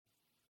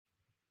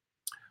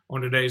On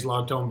today's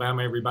Locked On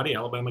Bama, everybody,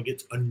 Alabama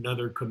gets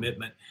another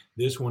commitment.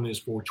 This one is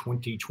for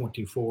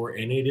 2024,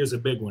 and it is a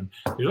big one.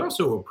 There's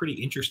also a pretty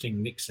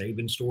interesting Nick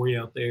Saban story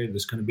out there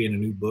that's going to be in a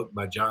new book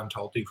by John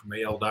Talty from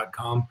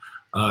AL.com.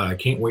 I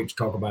can't wait to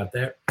talk about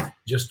that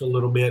just a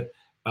little bit.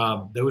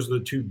 Those are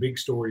the two big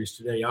stories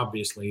today.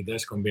 Obviously,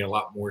 there's going to be a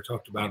lot more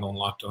talked about on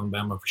Locked On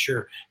Bama for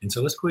sure. And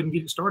so let's go ahead and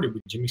get it started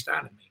with Jimmy Stein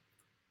and me.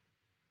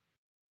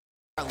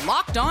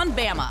 Locked On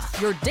Bama,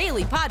 your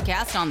daily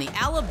podcast on the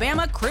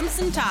Alabama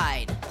Crimson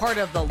Tide. Part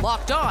of the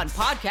Locked On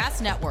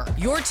Podcast Network,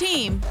 your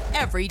team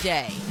every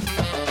day.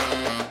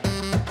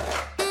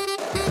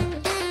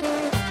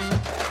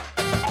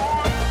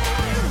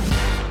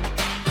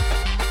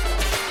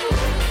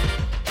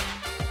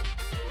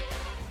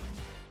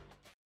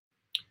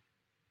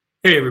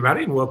 Hey,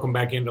 everybody, and welcome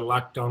back into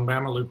Locked On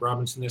Bama. Luke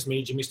Robinson, that's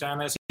me. Jimmy Stein,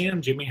 that's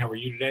him. Jimmy, how are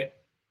you today?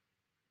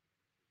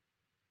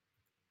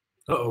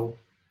 Uh-oh.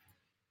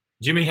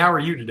 Jimmy, how are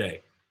you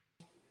today?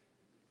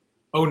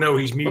 Oh, no,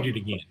 he's muted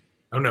again.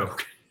 Oh, no.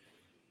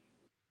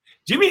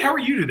 Jimmy, how are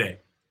you today?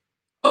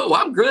 Oh,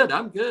 I'm good.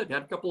 Had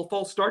a couple of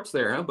false starts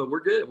there, but we're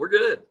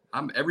good.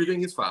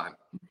 Everything is fine.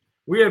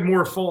 We had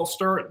more false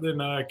start than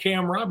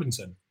Cam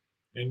Robinson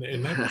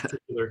in that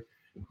particular.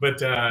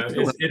 But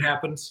it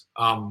happens.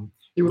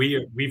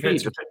 We've had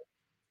some.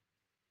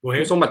 Go ahead. He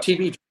was on my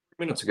TV 2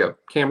 minutes ago.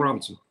 Cam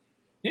Robinson.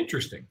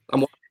 Interesting.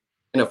 I'm watching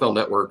NFL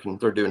Network, and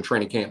they're doing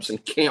training camps,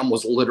 and Cam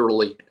was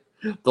literally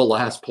the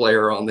last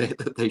player on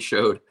that they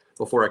showed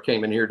before I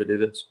came in here to do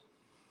this.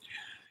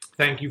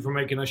 Thank you for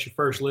making us your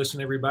first listen,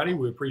 everybody.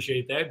 We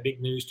appreciate that.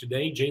 Big news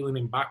today.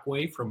 Jalen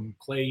Mbakwe from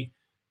Clay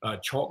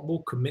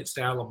Chalkbull commits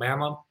to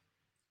Alabama,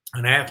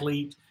 an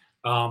athlete.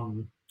 I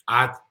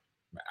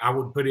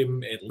would put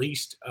him at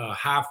least a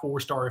high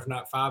 4-star, if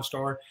not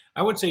 5-star.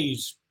 I would say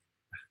he's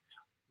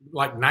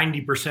like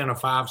 90% a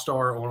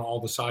 5-star on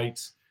all the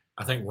sites.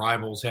 I think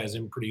Rivals has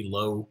him pretty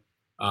low.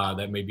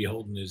 That may be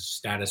holding his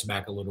status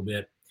back a little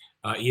bit.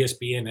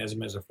 ESPN has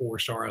him as a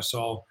 4-star, I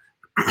saw.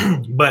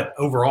 But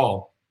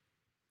overall,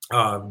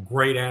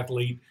 great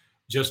athlete,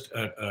 just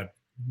a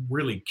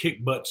really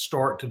kick-butt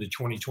start to the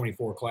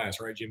 2024 class,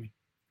 right, Jimmy?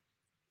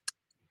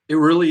 It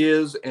really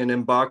is, and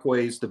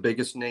Mbakwe is the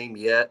biggest name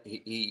yet.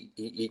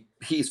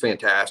 He's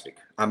fantastic.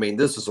 I mean,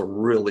 this is a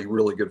really,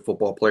 really good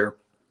football player.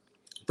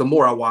 The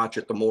more I watch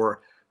it, the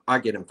more I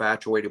get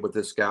infatuated with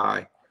this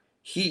guy.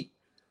 He,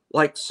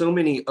 like so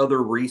many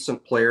other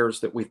recent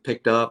players that we've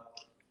picked up,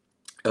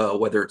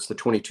 whether it's the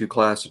 22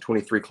 class, the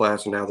 23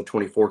 class, and now the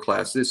 24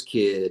 class, this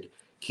kid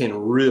can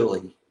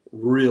really,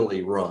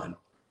 really run.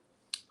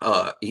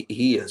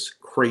 He is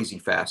crazy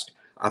fast.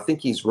 I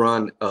think he's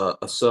run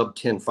a sub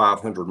 10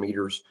 500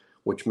 meters,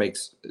 which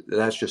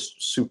that's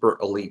just super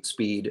elite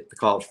speed at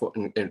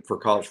the for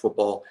college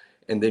football.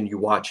 And then you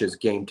watch his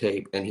game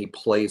tape, and he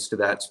plays to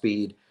that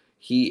speed.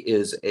 He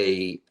is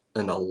an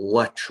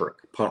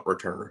electric punt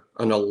returner.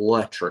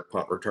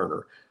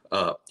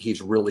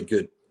 He's really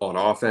good on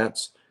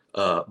offense.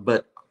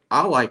 But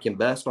I like him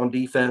best on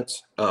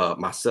defense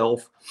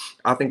myself.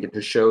 I think it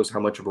just shows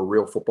how much of a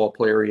real football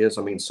player he is.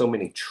 I mean, so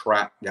many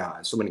track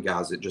guys, so many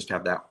guys that just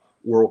have that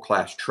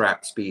world-class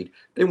track speed.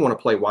 They want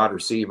to play wide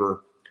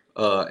receiver,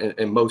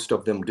 and most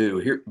of them do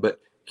here.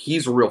 But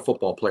he's a real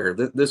football player.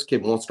 This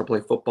kid wants to play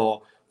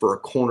football. For a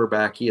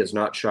cornerback, he is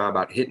not shy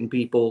about hitting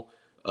people.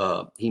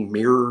 He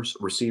mirrors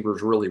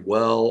receivers really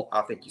well.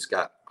 I think he's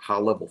got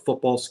high-level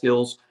football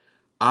skills.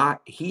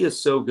 He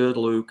is so good,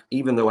 Luke,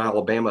 even though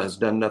Alabama has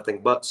done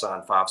nothing but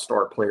sign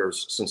 5-star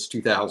players since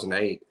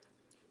 2008.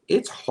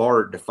 It's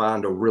hard to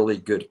find a really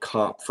good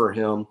comp for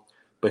him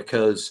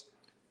because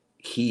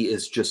he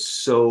is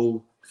just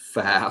so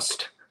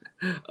fast.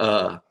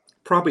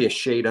 Probably a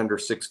shade under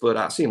 6 foot.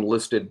 I see him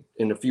listed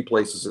in a few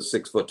places at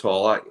 6 foot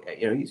tall.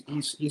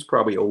 He's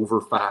probably over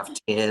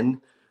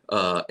 5'10",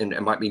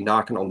 and might be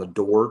knocking on the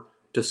door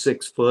to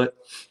 6 foot.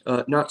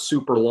 Not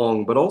super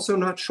long, but also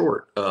not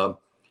short.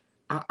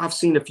 I've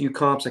seen a few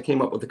comps. I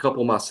came up with a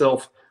couple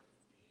myself.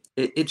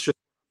 It's just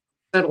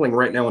settling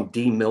right now on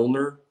D.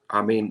 Milner.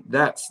 I mean,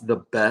 that's the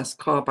best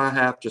comp I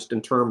have just in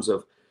terms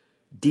of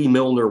D.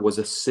 Milner was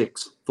a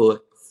 6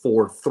 foot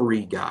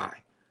 4'3"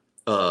 guy.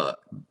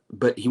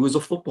 But he was a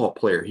football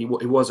player. He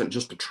wasn't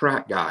just a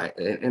track guy.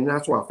 And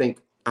that's why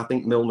I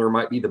think Milner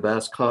might be the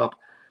best comp.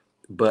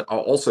 But I'll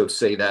also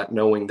say that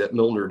knowing that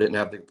Milner didn't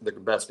have the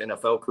best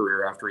NFL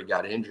career after he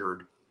got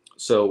injured.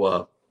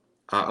 So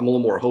I'm a little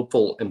more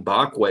hopeful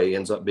Mbakwe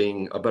ends up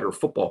being a better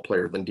football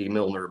player than D.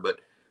 Milner. But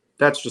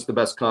that's just the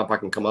best comp I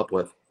can come up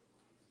with.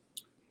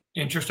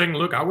 Interesting.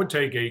 Look, I would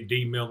take a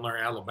D. Milner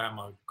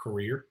Alabama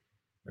career.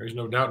 There's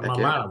no doubt in my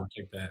mind I would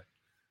take that.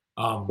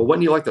 But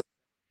wouldn't you like to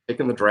pick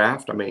in the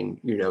draft? I mean,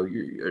 you're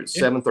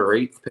 7th or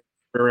 8th pick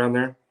around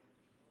there.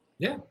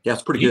 Yeah,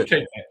 it's pretty good.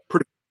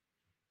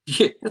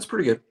 That's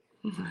pretty good.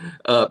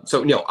 I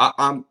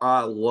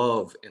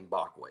love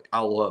Mbakwe. I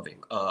love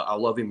him. I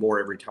love him more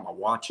every time I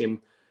watch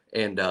him.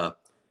 And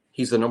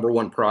he's the number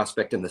 1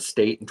 prospect in the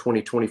state in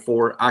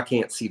 2024. I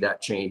can't see that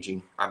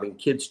changing. I mean,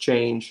 kids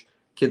change,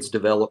 kids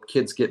develop,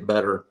 kids get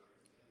better.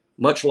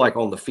 much like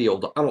on the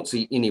field, I don't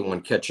see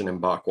anyone catching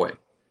Mbakwe.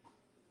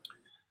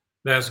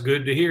 That's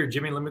good to hear.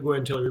 Jimmy, let me go ahead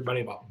and tell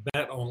everybody about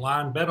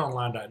BetOnline.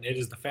 BetOnline.net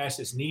is the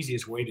fastest and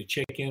easiest way to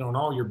check in on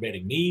all your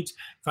betting needs.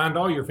 Find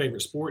all your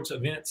favorite sports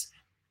events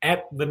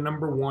at the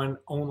 #1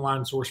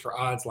 online source for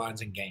odds,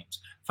 lines, and games.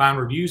 Find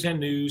reviews and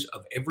news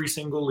of every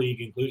single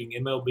league, including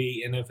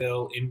MLB,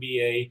 NFL,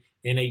 NBA,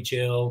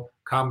 NHL,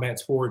 combat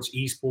sports,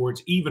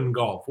 esports, even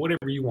golf.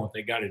 Whatever you want,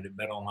 they got it at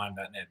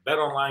BetOnline.net.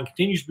 BetOnline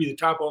continues to be the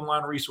top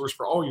online resource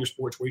for all your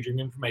sports wagering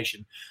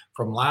information.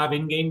 From live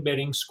in-game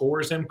betting,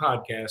 scores, and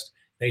podcasts,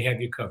 they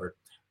have you covered.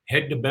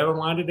 Head to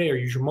BetOnline today or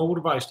use your mobile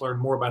device to learn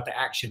more about the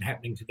action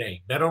happening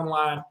today.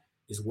 BetOnline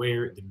is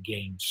where the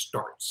game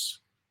starts.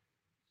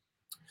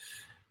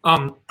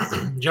 John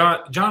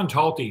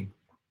Talty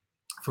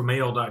from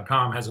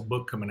AL.com has a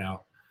book coming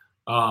out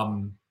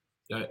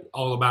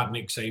all about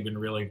Nick Saban,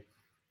 really.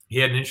 He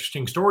had an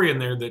interesting story in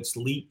there that's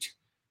leaked,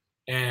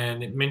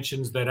 and it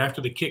mentions that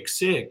after the kick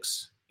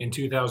six in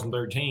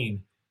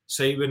 2013,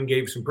 Saban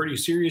gave some pretty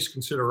serious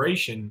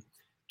consideration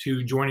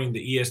to joining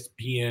the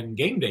ESPN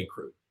Game Day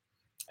crew.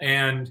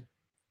 And,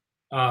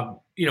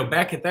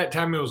 back at that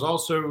time, it was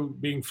also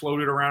being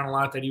floated around a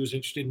lot that he was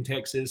interested in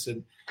Texas.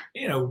 And,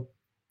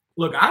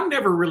 look, I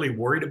never really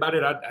worried about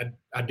it.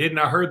 I didn't.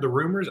 I heard the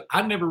rumors.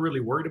 I never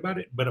really worried about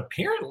it. But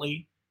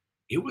apparently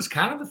it was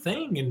kind of a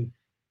thing. And,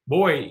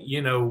 boy,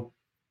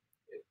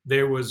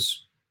 there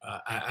was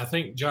I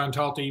think John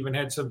Talty even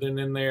had something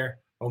in there.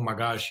 Oh, my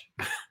gosh.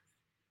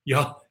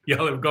 Y'all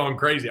have gone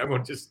crazy. I'm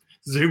going to just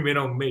zoom in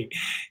on me.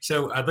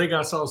 So I think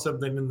I saw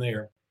something in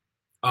there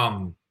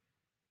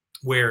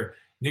where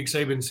Nick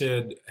Saban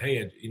said,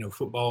 hey,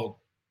 football,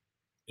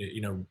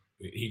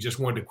 he just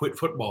wanted to quit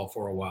football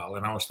for a while.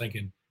 And I was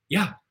thinking,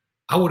 yeah,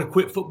 I would have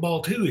quit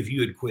football too if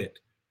you had quit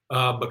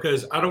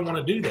because I don't want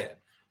to do that.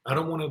 I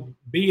don't want to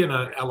be in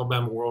an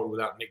Alabama world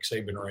without Nick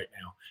Saban right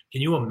now.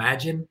 Can you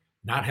imagine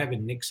not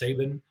having Nick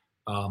Saban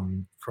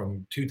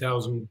from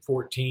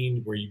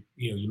 2014 where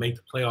you make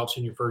the playoffs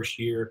in your first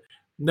year?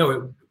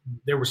 No,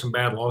 there were some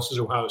bad losses,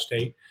 Ohio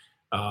State,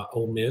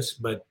 Ole Miss,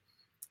 but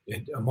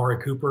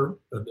Amari Cooper,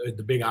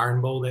 the big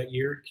Iron Bowl that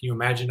year. Can you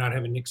imagine not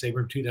having Nick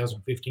Saban in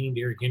 2015?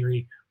 Derrick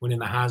Henry winning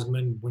the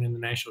Heisman, winning the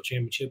national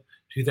championship.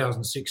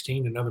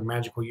 2016, another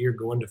magical year,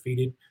 go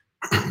undefeated,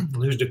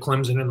 lose to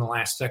Clemson in the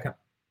last second.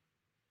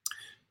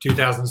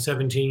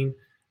 2017,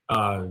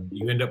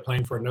 you end up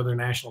playing for another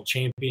national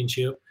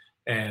championship,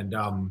 and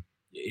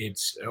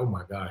it's, oh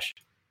my gosh.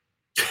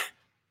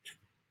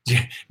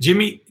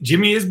 Jimmy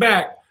is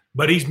back,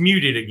 but he's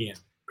muted again.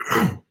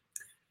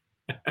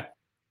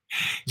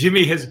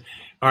 Jimmy has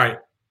 – all right.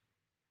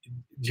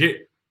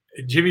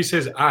 Jimmy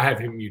says, I have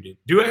him muted.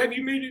 Do I have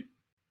you muted?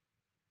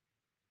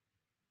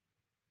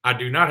 I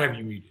do not have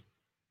you muted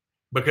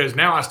because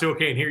now I still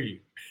can't hear you.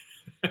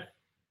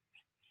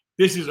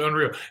 This is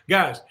unreal.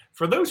 Guys,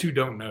 for those who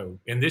don't know,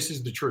 and this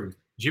is the truth,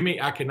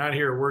 Jimmy, I cannot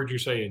hear a word you're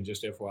saying,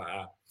 just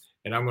FYI.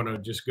 And I'm going to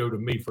just go to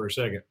me for a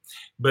second.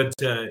 But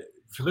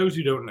for those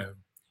who don't know,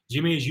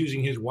 Jimmy is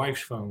using his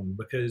wife's phone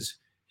because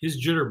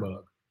his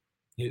jitterbug,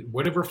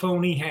 whatever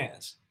phone he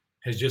has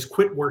just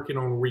quit working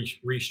on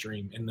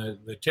Restream. And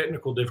the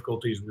technical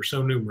difficulties were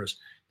so numerous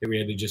that we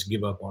had to just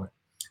give up on it.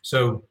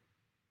 So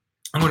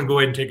I'm going to go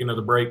ahead and take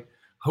another break.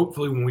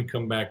 Hopefully when we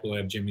come back, we'll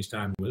have Jimmy's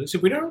time with us.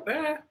 If we don't,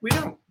 we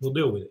don't. We'll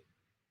deal with it.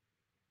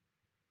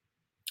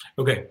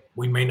 Okay,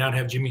 we may not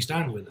have Jimmy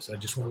Stein with us. I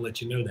just want to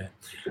let you know that.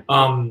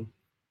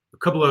 A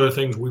couple other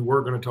things we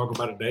were going to talk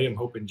about today. I'm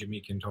hoping Jimmy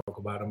can talk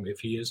about them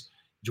if he is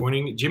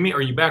joining. Jimmy,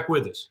 are you back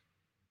with us?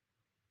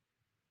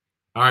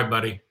 All right,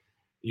 buddy.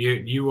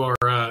 You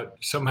are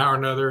somehow or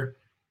another,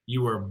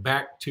 you are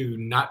back to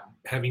not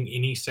having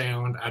any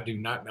sound. I do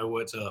not know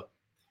what's up.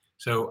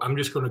 So I'm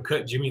just going to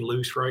cut Jimmy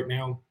loose right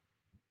now.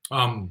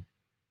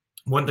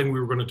 One thing we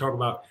were going to talk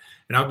about,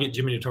 and I'll get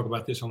Jimmy to talk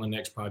about this on the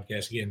next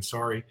podcast again.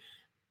 Sorry.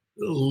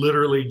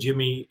 Literally,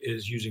 Jimmy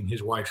is using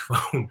his wife's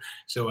phone,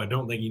 so I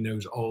don't think he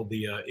knows all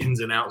the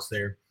ins and outs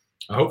there.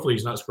 Hopefully,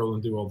 he's not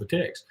scrolling through all the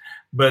text.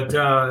 But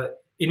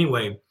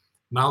anyway,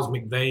 Miles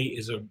McVay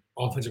is an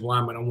offensive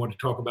lineman I want to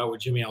talk about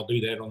with Jimmy. I'll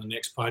do that on the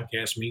next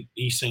podcast, Meet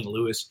East St.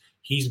 Louis.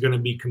 He's going to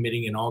be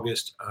committing in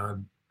August. I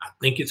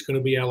think it's going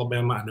to be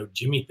Alabama. I know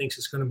Jimmy thinks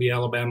it's going to be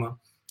Alabama.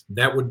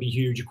 That would be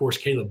huge. Of course,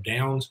 Caleb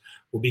Downs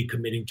will be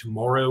committing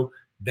tomorrow.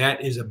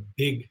 That is a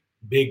big,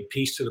 big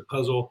piece to the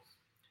puzzle.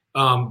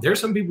 There are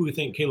some people who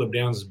think Caleb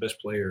Downs is the best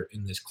player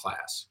in this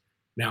class.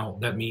 Now,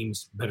 that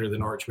means better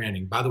than Arch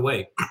Manning. By the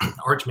way,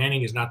 Arch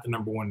Manning is not the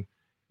number one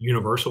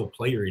universal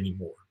player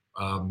anymore.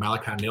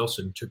 Malachi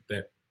Nelson took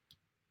that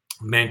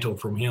mantle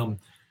from him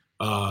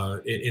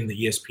in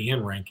the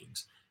ESPN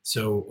rankings.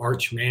 So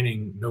Arch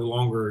Manning no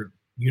longer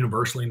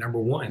universally number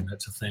one.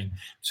 That's a thing.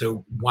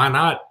 So why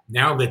not,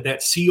 now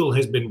that seal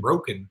has been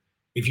broken,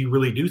 if you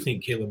really do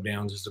think Caleb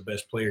Downs is the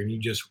best player and you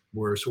just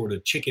were sort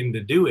of chicken to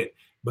do it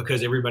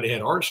because everybody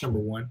had Arch number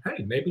one,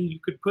 hey, maybe you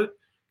could put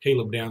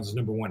Caleb Downs as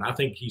number one. I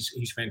think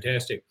he's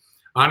fantastic.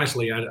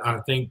 Honestly, I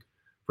think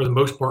for the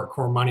most part,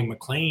 Cormani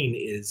McClain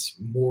is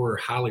more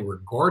highly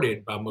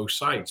regarded by most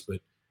sites, but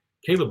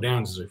Caleb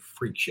Downs is a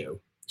freak show.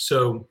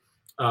 So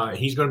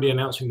he's going to be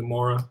announcing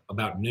tomorrow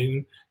about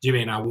noon.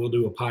 Jimmy and I will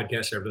do a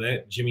podcast after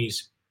that.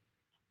 Jimmy's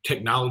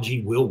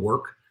technology will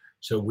work,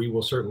 so we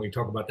will certainly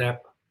talk about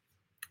that.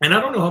 And I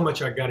don't know how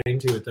much I got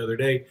into it the other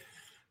day,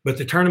 but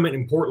the tournament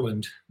in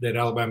Portland that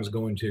Alabama's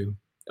going to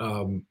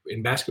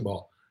in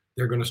basketball,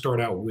 they're going to start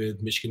out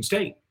with Michigan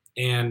State.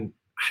 And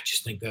I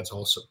just think that's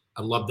awesome.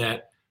 I love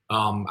that.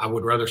 I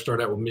would rather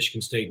start out with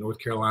Michigan State, North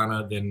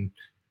Carolina than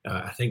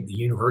I think the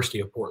University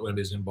of Portland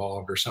is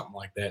involved or something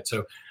like that.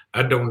 So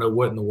I don't know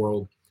what in the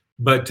world.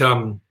 But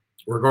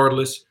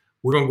regardless,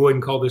 we're going to go ahead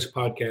and call this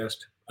podcast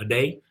a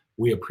day.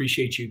 We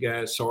appreciate you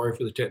guys. Sorry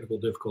for the technical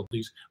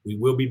difficulties. We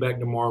will be back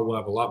tomorrow. We'll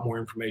have a lot more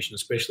information,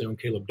 especially on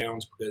Caleb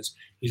Downs, because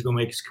he's going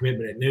to make his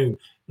commitment at noon.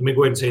 Let me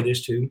go ahead and say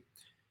this too.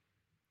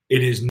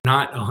 It is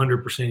not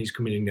 100% he's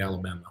committing to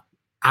Alabama.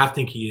 I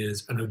think he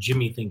is. I know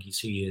Jimmy thinks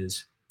he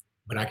is.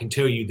 But I can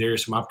tell you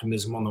there's some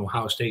optimism on the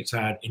Ohio State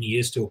side, and he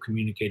is still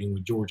communicating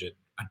with Georgia.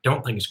 I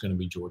don't think it's going to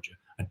be Georgia.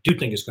 I do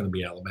think it's going to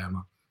be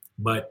Alabama.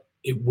 But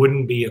it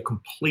wouldn't be a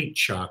complete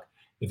shock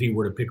if he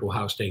were to pick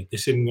Ohio State.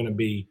 This isn't going to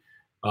be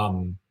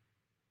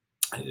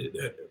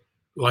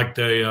like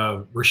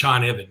the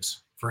Rashaan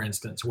Evans, for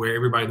instance, where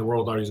everybody in the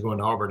world thought he was going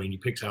to Auburn and he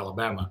picks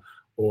Alabama,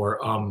 or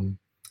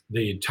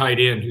the tight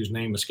end whose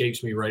name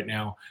escapes me right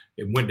now.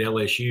 It went to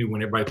LSU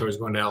when everybody thought he was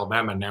going to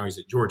Alabama, and now he's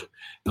at Georgia.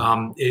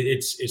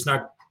 It's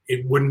not.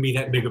 It wouldn't be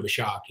that big of a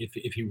shock if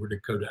he were to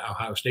go to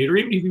Ohio State, or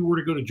even if he were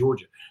to go to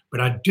Georgia. But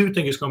I do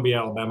think it's going to be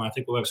Alabama. I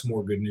think we'll have some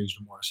more good news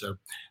tomorrow. So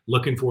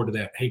looking forward to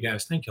that. Hey,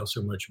 guys, thank y'all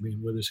so much for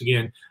being with us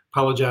again.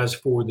 Apologize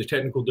for the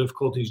technical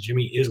difficulties.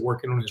 Jimmy is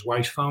working on his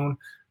wife's phone.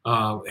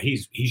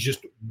 He's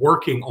just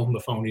working on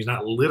the phone. He's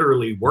not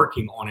literally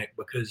working on it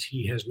because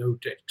he has no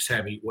tech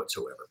savvy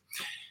whatsoever.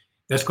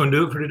 That's going to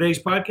do it for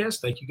today's podcast.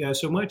 Thank you guys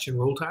so much, and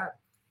roll tide.